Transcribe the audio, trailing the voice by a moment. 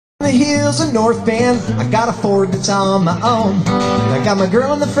the hills of North Bend. I got a Ford that's on my own. I got my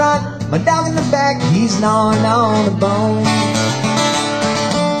girl in the front, my dog in the back, he's gnawing on a bone.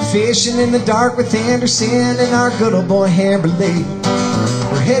 Fishing in the dark with Anderson and our good old boy Hamberley.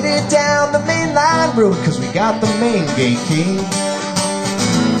 We're headed down the main line road, cause we got the main gate key.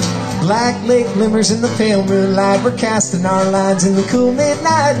 Black lake glimmers in the pale moonlight. We're casting our lines in the cool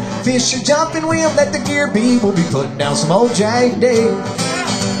midnight. Fish are jumping, we'll let the gear be. We'll be putting down some old J.D.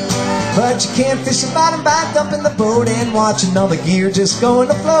 But you can't fish a bottom by dumping the boat and watching all the gear just going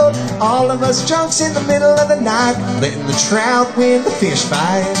afloat. All of us drunks in the middle of the night, letting the trout win the fish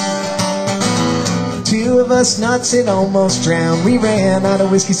fight. Two of us nuts had almost drowned. We ran out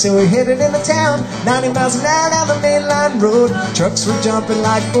of whiskey, so we headed into town. 90 miles an hour down the mainline road. Trucks were jumping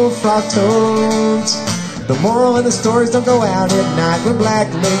like bullfrog toads. The moral of the story is don't go out at night when Black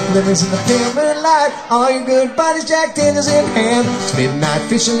Lake glimmers in the pale moonlight. All your good buddies Jack Daniels in hand. It's midnight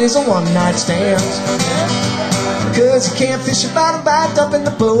fishing is a one-night stand. Cause you can't fish a bottom by dumping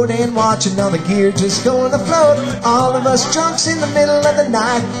the boat and watching all the gear just going afloat. All of us drunks in the middle of the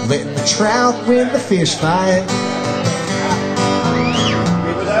night, letting the trout win the fish fight.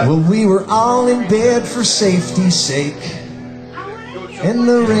 Well, we were all in bed for safety's sake, and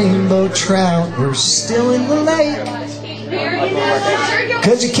the rainbow trout were still in the lake.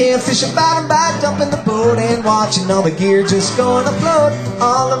 Cause you can't fish a bottom by dumping the boat and watching all the gear just going afloat.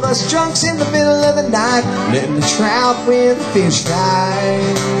 All of us drunks in the middle of the night, letting the trout win the fish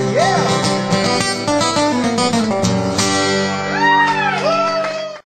fight. Yeah!